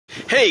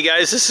Hey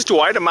guys, this is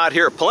Dwight. I'm out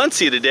here at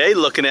Palencia today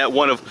looking at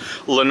one of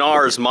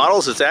Lennar's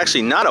models. It's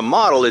actually not a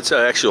model, it's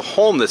an actual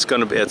home that's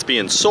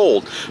being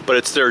sold, but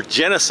it's their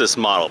Genesis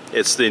model.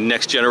 It's the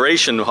next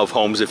generation of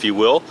homes, if you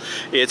will.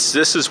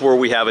 This is where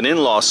we have an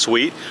in-law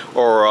suite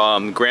or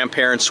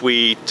grandparent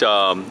suite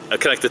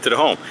connected to the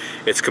home.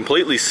 It's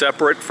completely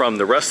separate from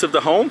the rest of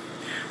the home,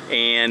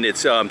 and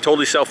it's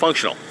totally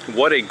self-functional.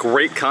 What a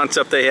great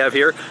concept they have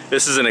here.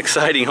 This is an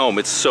exciting home.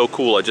 It's so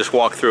cool. I just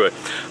walked through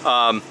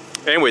it.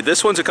 Anyway,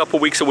 this one's a couple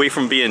weeks away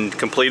from being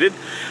completed,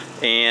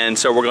 and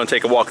so we're going to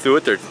take a walk through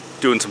it. They're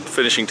doing some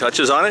finishing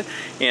touches on it,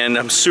 and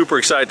I'm super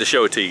excited to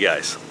show it to you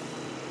guys.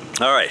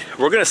 All right,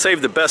 we're going to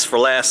save the best for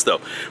last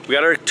though. We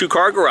got our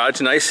two-car garage,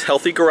 nice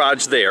healthy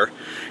garage there,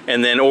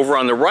 and then over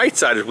on the right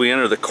side as we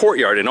enter the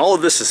courtyard, and all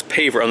of this is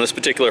paver on this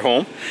particular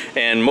home,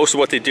 and most of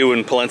what they do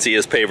in Palencia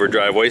is paver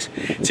driveways.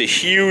 It's a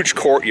huge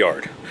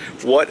courtyard.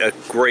 What a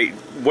great,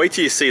 wait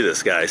till you see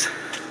this, guys.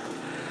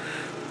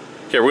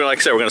 Okay, like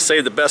I said, we're going to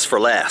save the best for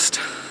last.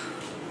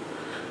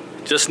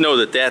 Just know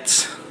that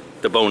that's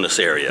the bonus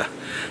area.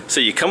 So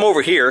you come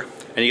over here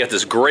and you got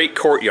this great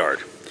courtyard,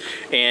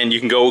 and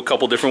you can go a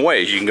couple different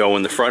ways. You can go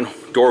in the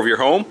front door of your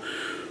home,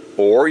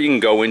 or you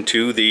can go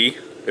into the,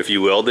 if you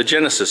will, the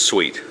Genesis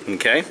suite.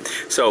 Okay,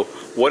 so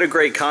what a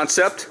great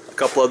concept. A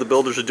couple other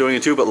builders are doing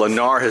it too, but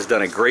Lennar has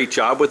done a great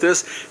job with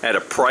this at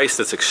a price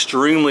that's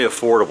extremely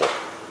affordable.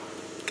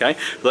 Okay,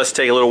 let's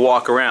take a little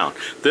walk around.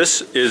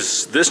 This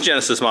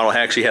Genesis model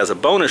actually has a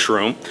bonus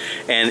room,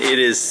 and it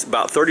is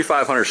about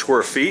 3,500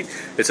 square feet.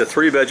 It's a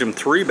 3-bedroom,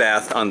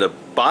 3-bath on the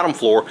bottom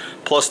floor,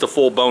 plus the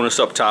full bonus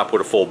up top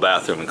with a full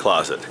bathroom and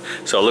closet.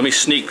 So let me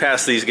sneak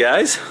past these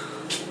guys.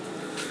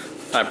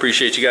 I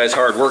appreciate you guys'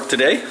 hard work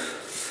today.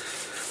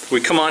 We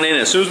come on in,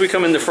 as soon as we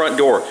come in the front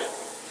door,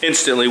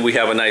 instantly we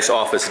have a nice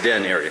office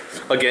den area.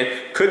 Again,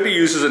 could be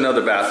used as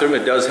another bathroom.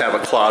 It does have a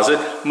closet.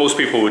 Most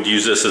people would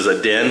use this as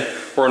a den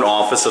or an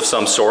office of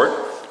some sort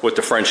with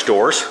the French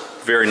doors.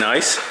 Very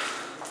nice.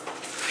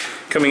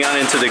 Coming on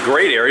into the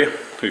great area,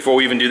 before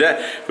we even do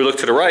that, if we look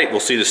to the right, we'll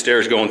see the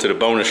stairs going to the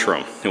bonus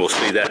room, and we'll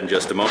see that in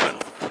just a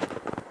moment.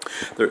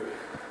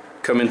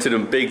 Come into the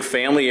big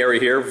family area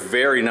here.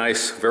 Very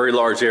nice, very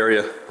large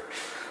area.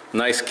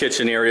 Nice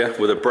kitchen area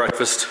with a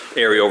breakfast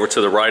area over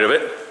to the right of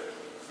it.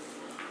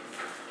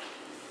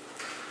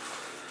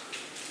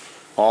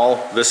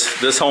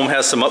 This home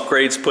has some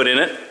upgrades put in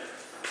it.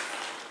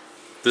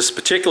 This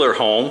particular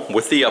home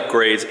with the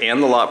upgrades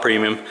and the lot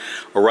premium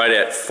are right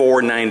at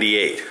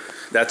 $498.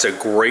 That's a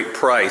great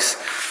price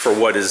for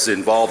what is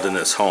involved in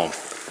this home.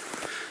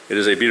 It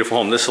is a beautiful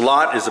home. This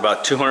lot is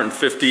about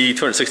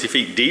 260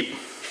 feet deep.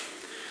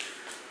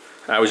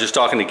 I was just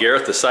talking to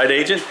Gareth, the site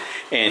agent,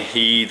 and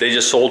they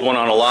just sold one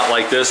on a lot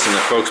like this, and the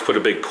folks put a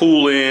big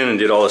pool in and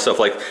did all this stuff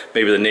like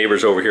maybe the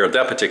neighbors over here at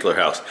that particular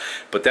house.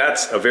 But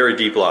that's a very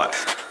deep lot.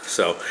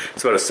 So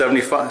it's about a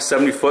 70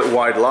 foot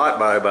wide lot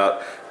by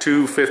about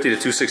 250 to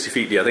 260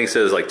 feet deep. I think it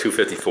says like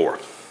 254.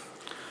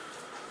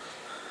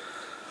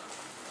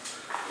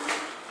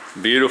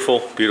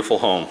 Beautiful, beautiful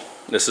home.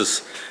 This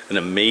is an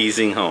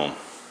amazing home.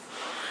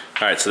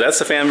 All right, so that's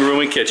the family room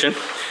and kitchen.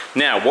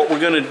 Now what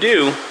we're going to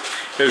do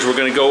is we're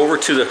going to go over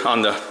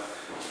to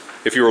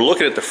if you were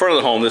looking at the front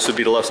of the home, this would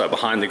be the left side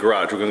behind the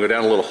garage. We're going to go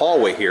down a little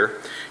hallway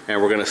here,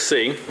 and we're going to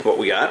see what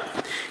we got.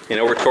 And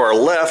over to our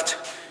left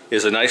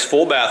is a nice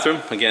full bathroom.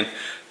 Again,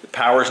 the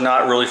power's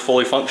not really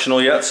fully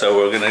functional yet, so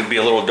we're going to be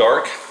a little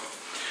dark.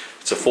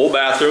 It's a full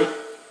bathroom,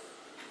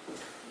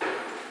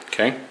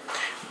 okay,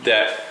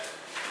 that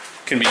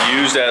can be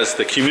used as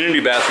the community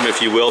bathroom, if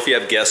you will, if you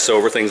have guests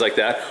over, things like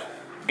that.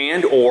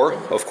 And or,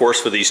 of course,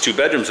 for these 2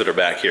 bedrooms that are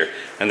back here.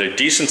 And they're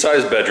decent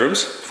sized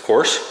bedrooms, of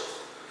course,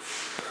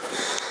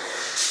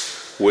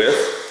 with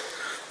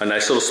a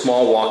nice little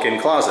small walk-in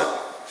closet.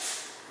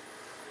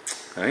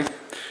 Okay,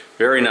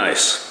 very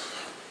nice.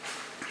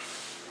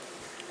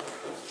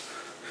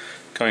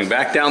 Coming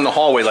back down the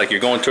hallway like you're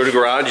going toward the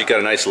garage, you got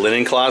a nice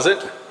linen closet.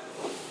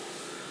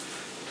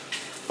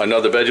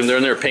 Another bedroom there,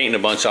 and they're painting a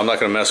bunch, so I'm not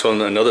going to mess with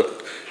them. Another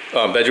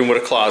bedroom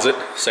with a closet.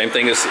 Same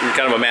thing as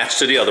kind of a match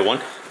to the other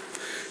one.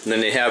 And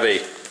then they have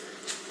a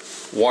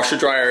washer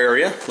dryer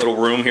area, little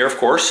room here, of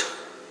course,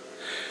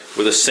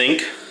 with a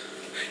sink.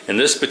 And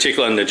this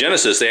particular, in the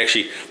Genesis,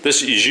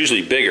 this is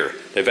usually bigger.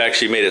 They've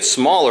actually made it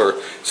smaller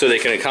so they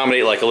can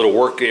accommodate like a little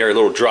work area, a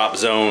little drop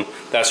zone,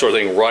 that sort of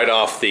thing, right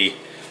off the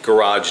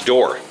garage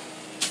door.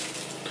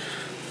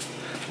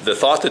 The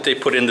thought that they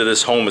put into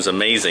this home is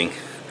amazing,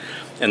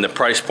 and the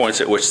price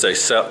points at which they're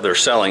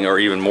selling are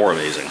even more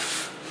amazing.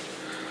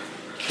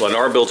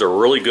 Lennar builds a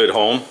really good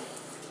home,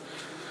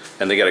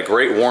 and they got a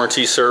great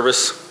warranty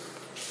service.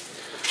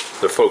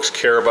 The folks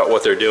care about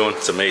what they're doing.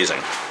 It's amazing.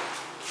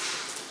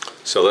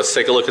 So let's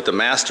take a look at the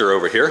master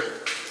over here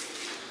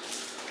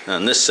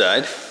on this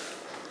side.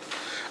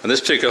 On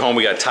this particular home,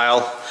 we got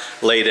tile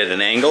laid at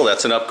an angle.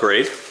 That's an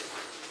upgrade.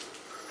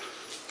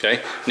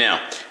 Okay,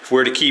 now if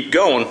we're to keep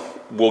going,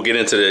 we'll get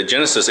into the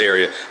Genesis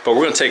area, but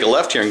we're going to take a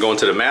left here and go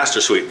into the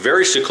master suite.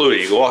 Very secluded.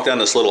 You can walk down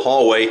this little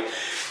hallway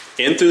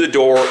in through the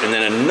door, and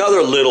then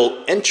another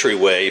little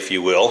entryway, if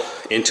you will,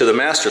 into the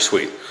master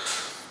suite.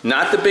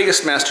 Not the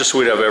biggest master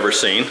suite I've ever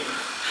seen,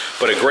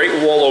 but a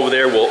great wall over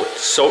there will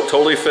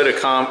totally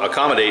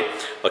accommodate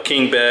a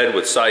king bed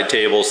with side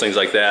tables, things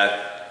like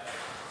that.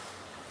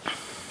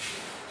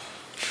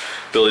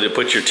 Ability to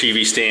put your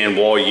TV stand,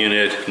 wall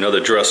unit, another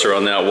dresser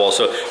on that wall.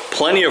 So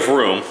plenty of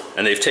room,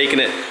 and they've taken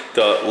it,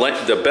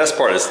 the best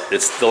part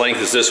is the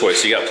length is this way,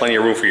 so you got plenty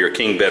of room for your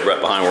king bed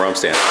right behind where I'm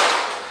standing.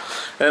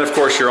 And of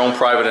course your own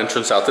private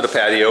entrance out to the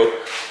patio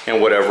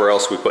and whatever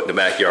else we put in the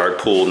backyard,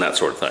 pool and that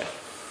sort of thing.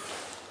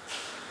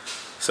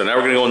 So now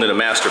we're going to go into the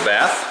master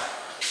bath.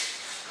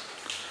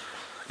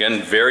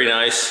 Again, very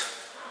nice.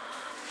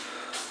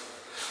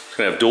 It's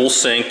going to have dual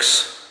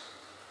sinks.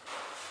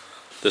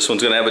 This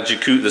one's going to have a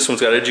jacuzzi. This one's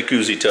got a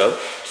jacuzzi tub.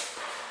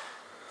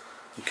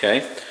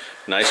 Okay,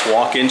 nice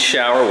walk-in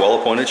shower,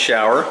 well-appointed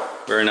shower,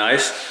 very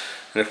nice.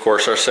 And of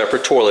course our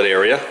separate toilet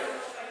area.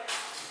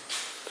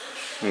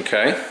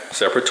 Okay,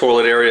 separate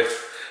toilet area,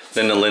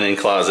 then the linen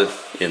closet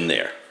in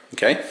there.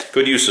 Okay,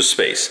 good use of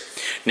space.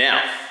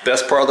 Now,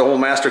 best part of the whole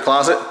master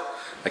closet,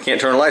 I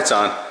can't turn the lights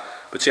on,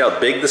 but see how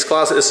big this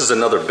closet is? This is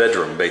another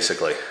bedroom,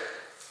 basically.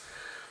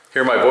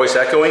 Hear my voice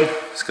echoing?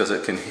 It's because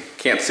it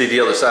can't see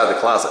the other side of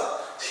the closet.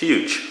 It's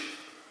huge.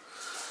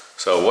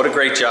 So what a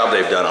great job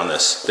they've done on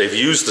this. They've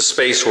used the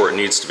space where it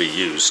needs to be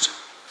used.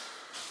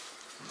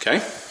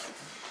 Okay,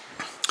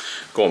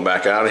 going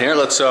back out of here,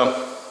 let's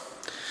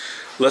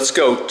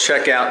go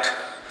check out.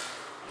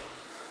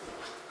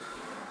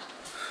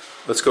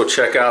 Let's go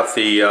check out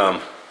the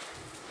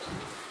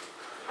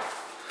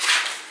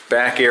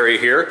back area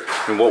here,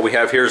 and what we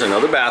have here is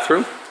another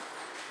bathroom,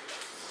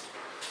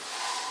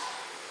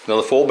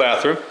 another full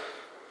bathroom.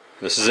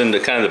 This is in the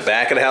kind of the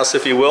back of the house,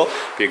 if you will.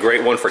 Be a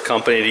great one for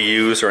company to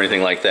use or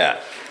anything like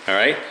that. All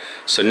right.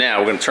 So now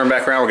we're going to turn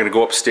back around. We're going to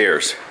go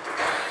upstairs.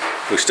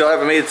 We still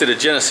haven't made it to the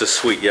Genesis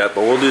suite yet,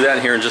 but we'll do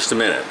that here in just a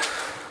minute.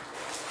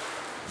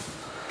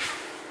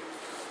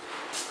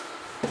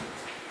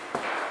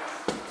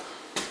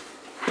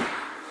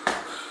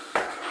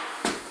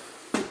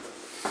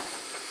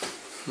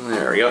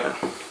 There we go.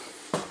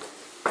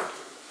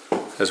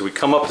 As we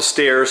come up the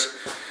stairs,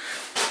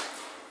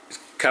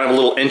 kind of a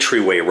little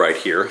entryway right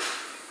here,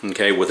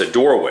 okay, with a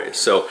doorway,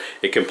 so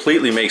it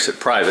completely makes it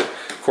private.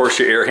 Of course,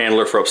 your air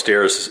handler for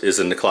upstairs is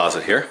in the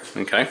closet here,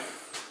 okay.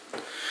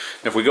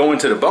 If we go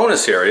into the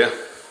bonus area,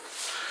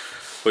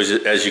 which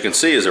as you can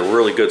see is a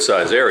really good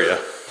size area,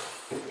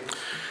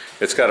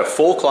 it's got a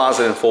full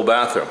closet and full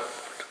bathroom.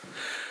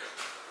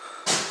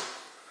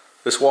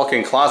 This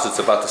walk-in closet's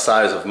about the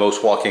size of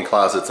most walk-in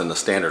closets in the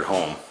standard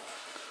home.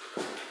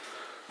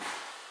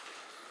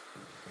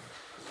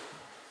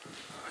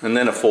 And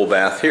then a full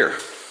bath here.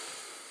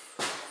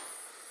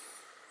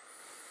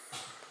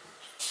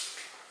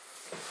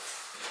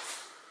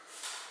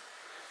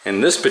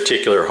 In this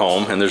particular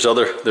home, and there's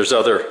other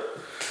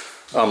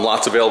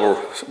lots available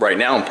right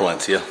now in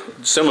Palencia,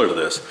 similar to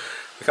this.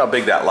 Look how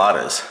big that lot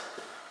is.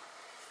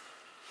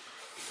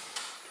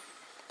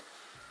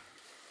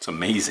 It's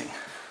amazing.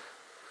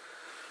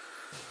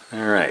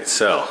 All right,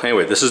 so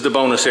anyway, this is the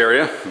bonus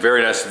area.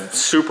 Very nice,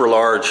 super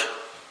large.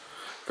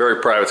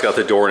 Very private, it's got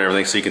the door and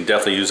everything, so you can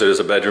definitely use it as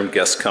a bedroom.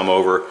 Guests come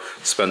over,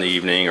 spend the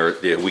evening or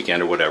the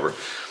weekend or whatever.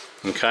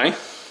 Okay,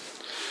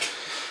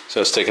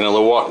 so let's take a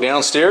little walk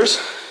downstairs,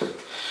 and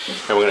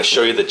we're going to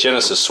show you the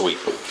Genesis suite.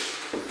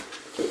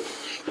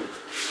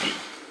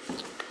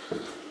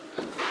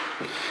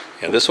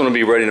 And this one will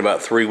be ready in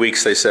about 3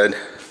 weeks, they said,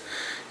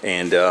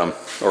 and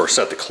or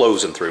set to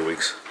close in 3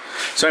 weeks.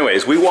 So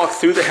anyways, we walked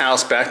through the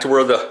house back to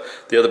where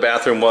the other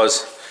bathroom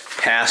was,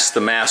 past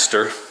the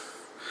master.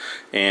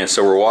 And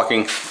so we're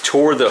walking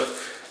toward the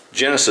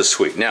Genesis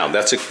suite. Now,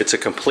 it's a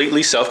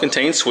completely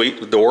self-contained suite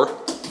with door,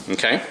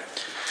 okay?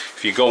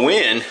 If you go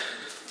in,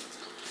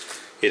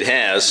 it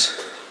has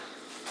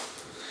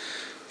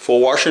full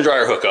washer and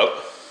dryer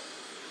hookup,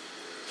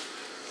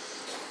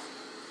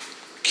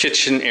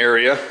 kitchen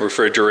area,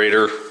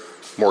 refrigerator,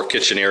 more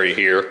kitchen area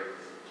here,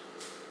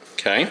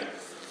 okay?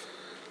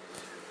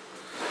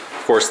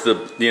 Of course, the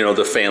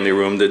family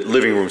room, the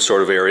living room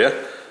sort of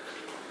area.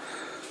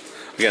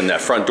 Again,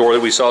 that front door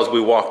that we saw as we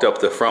walked up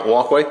the front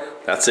walkway,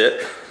 that's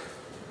it.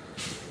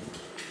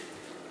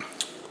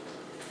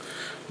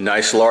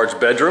 Nice large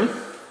bedroom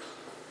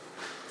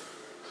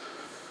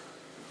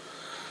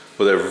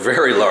with a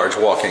very large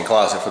walk-in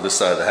closet for this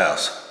side of the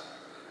house.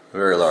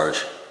 Very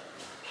large.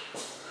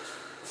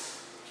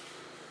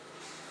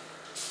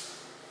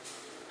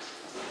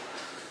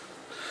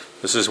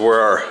 This is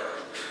where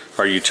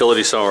our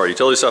utility, some of our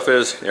utility stuff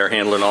is, air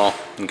handler and all,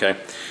 okay.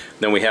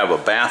 Then we have a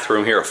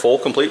bathroom here, a full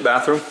complete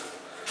bathroom.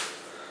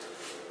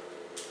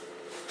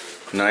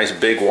 Nice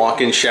big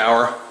walk-in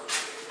shower.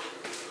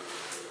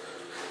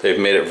 They've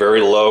made it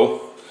very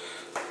low.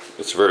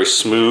 It's very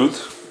smooth,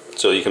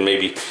 so you can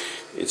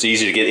it's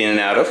easy to get in and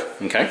out of,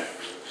 okay?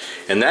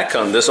 And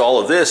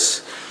all of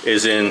this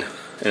is in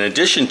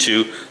addition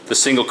to the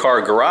single car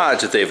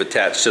garage that they've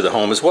attached to the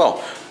home as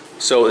well.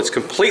 So it's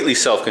completely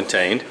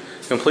self-contained,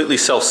 completely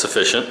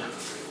self-sufficient.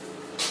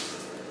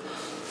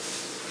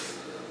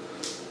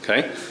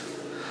 Okay.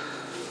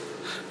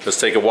 Let's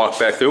take a walk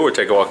back through, or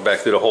take a walk back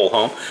through the whole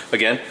home.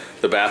 Again,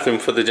 the bathroom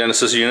for the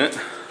Genesis unit.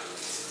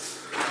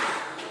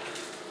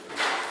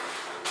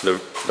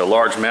 The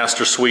large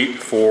master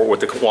suite with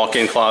the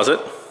walk-in closet.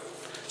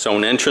 Its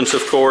own entrance,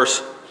 of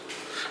course.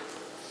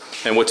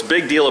 And what's a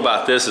big deal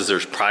about this is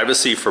there's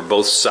privacy for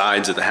both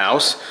sides of the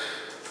house.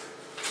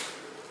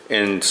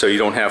 And so you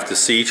don't have to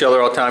see each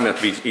other all the time, you have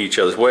to be each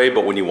other's way,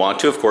 but when you want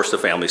to, of course, the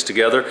family's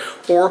together,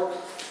 or,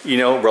 you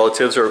know,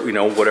 relatives, or, you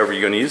know, whatever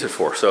you're gonna use it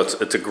for. So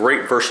it's a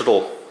great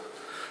versatile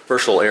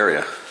area.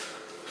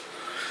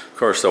 Of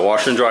course, the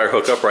washer and dryer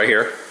hookup right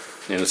here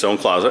in its own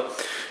closet.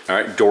 All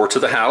right, door to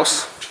the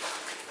house.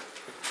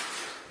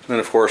 And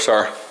of course,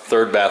 our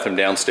third bathroom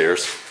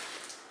downstairs.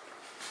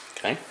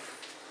 Okay.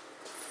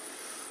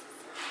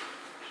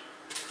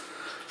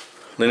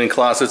 Linen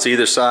closets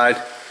either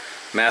side.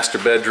 Master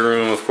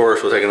bedroom, of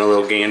course. We're taking a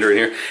little gander in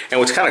here. And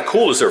what's kind of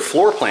cool is their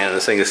floor plan of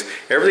this thing is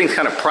everything's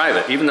kind of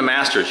private. Even the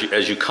master,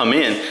 as you come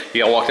in,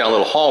 you gotta walk down a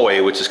little hallway,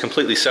 which is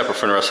completely separate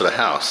from the rest of the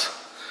house.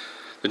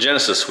 The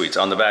Genesis suite's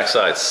on the back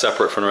side,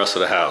 separate from the rest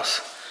of the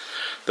house.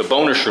 The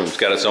bonus room's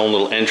got its own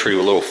little entry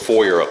with a little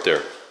foyer up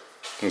there.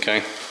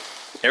 Okay?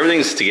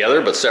 Everything's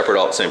together but separate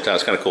all at the same time.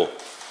 It's kind of cool.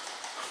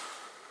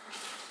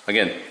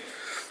 Again,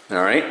 all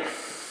right.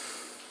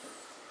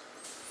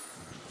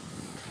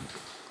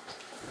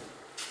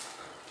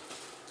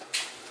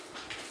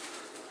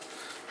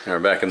 Now we're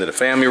back into the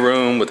family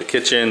room with the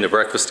kitchen, the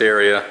breakfast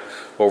area,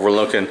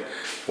 overlooking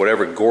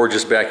whatever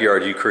gorgeous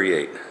backyard you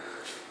create.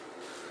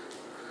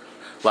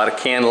 A lot of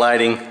can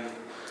lighting.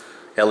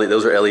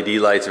 Those are LED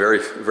lights, very,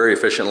 very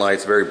efficient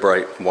lights, very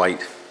bright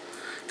white.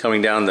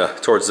 Coming down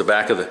towards the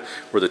back of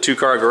where the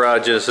two-car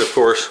garage is, of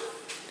course.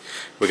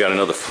 We got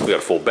a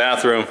full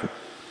bathroom,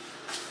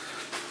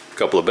 a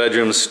couple of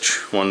bedrooms,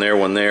 one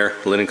there,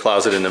 linen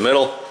closet in the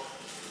middle.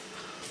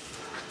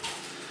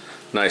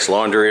 Nice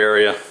laundry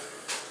area.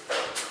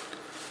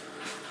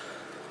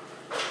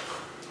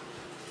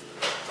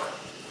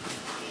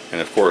 And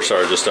of course,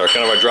 our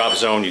kind of our drop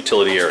zone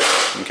utility area.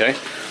 Okay,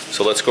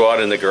 so let's go out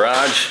in the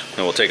garage and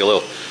we'll take a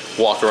little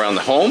walk around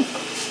the home.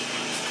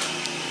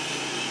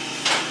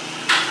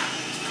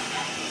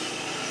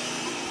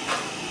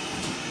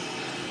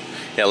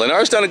 Yeah,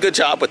 Lennar's done a good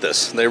job with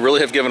this. They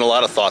really have given a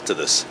lot of thought to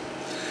this.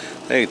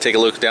 Now you can take a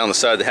look down the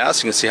side of the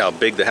house. You can see how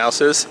big the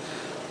house is.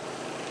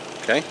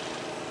 Okay.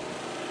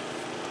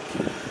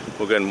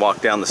 We'll go ahead and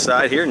walk down the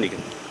side here and you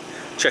can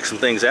check some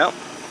things out.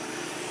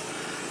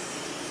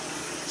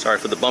 Sorry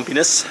for the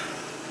bumpiness.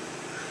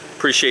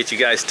 Appreciate you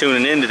guys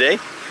tuning in today.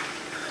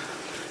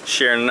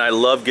 Sharon and I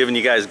love giving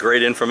you guys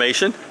great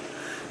information,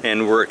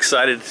 and we're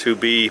excited to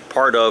be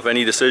part of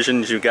any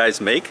decisions you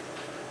guys make.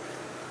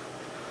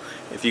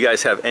 If you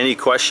guys have any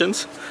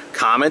questions,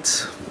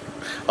 comments,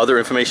 other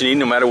information you need,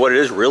 no matter what it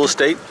is, real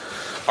estate,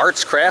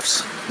 arts,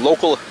 crafts,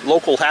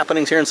 local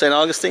happenings here in St.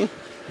 Augustine,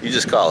 you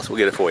just call us, we'll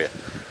get it for you.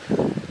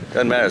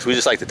 Doesn't matter, we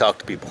just like to talk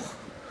to people.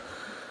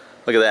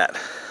 Look at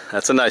that.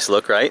 That's a nice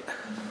look, right?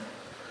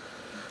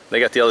 They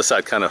got the other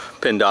side kind of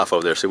pinned off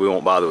over there, so we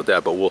won't bother with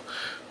that, but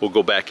we'll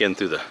go back in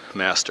through the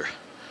master.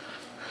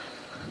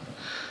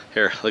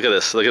 Here, look at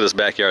this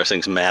backyard. This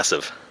thing's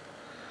massive.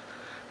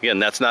 Again,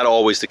 that's not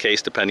always the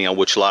case depending on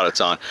which lot it's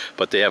on,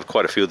 but they have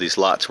quite a few of these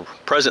lots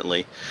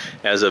presently.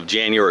 As of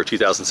January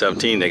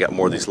 2017, they got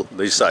more of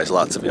these size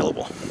lots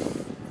available.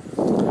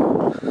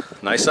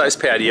 Nice size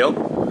patio,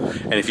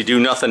 and if you do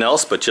nothing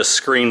else but just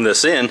screen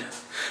this in,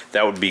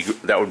 that would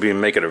be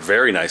make it a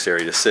very nice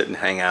area to sit and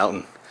hang out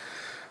and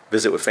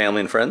visit with family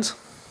and friends.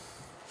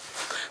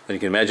 Then you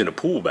can imagine a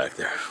pool back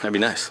there. That'd be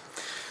nice.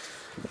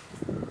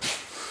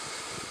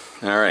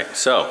 All right,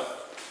 so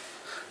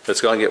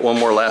let's go and get one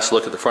more last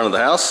look at the front of the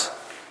house.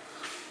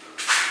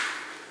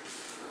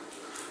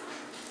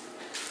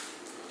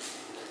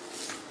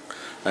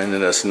 And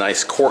then this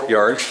nice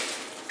courtyard.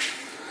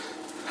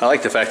 I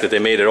like the fact that they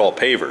made it all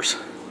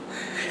pavers.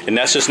 And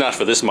that's just not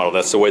for this model,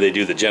 that's the way they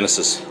do the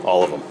Genesis,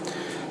 all of them.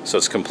 So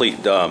it's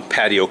complete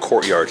patio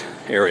courtyard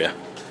area.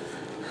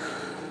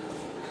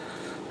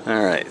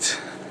 All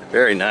right,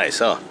 very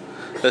nice. Oh,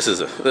 this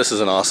is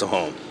an awesome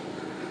home.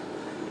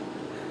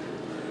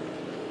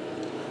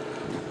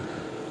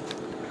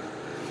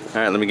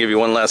 All right, let me give you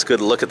one last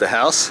good look at the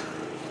house.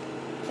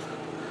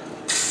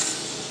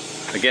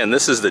 Again,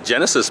 this is the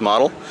Genesis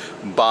model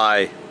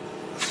by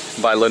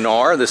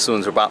Lennar. This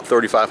one's about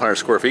 3,500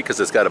 square feet because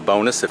it's got a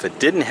bonus. If it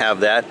didn't have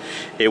that,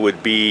 it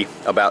would be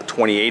about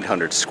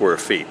 2,800 square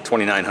feet,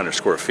 2,900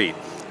 square feet.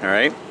 All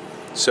right,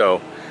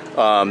 so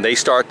they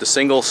start, the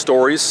single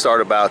stories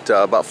start about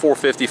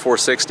 450,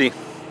 460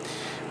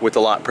 with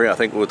the lot premium. I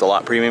think with the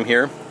lot premium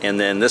here, and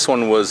then this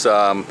one was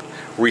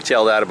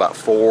retailed at about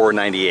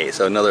 498.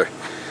 So another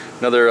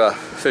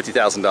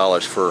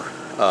 $50,000 for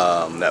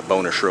that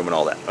bonus room and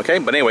all that. Okay,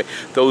 but anyway,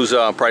 those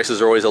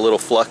prices are always a little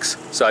flux,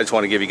 so I just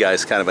want to give you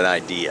guys kind of an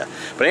idea.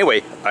 But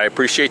anyway, I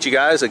appreciate you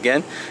guys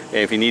again, and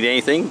if you need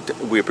anything,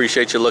 we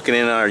appreciate you looking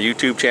in on our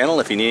YouTube channel.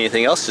 If you need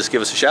anything else, just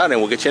give us a shout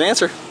and we'll get you an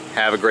answer.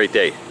 Have a great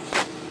day.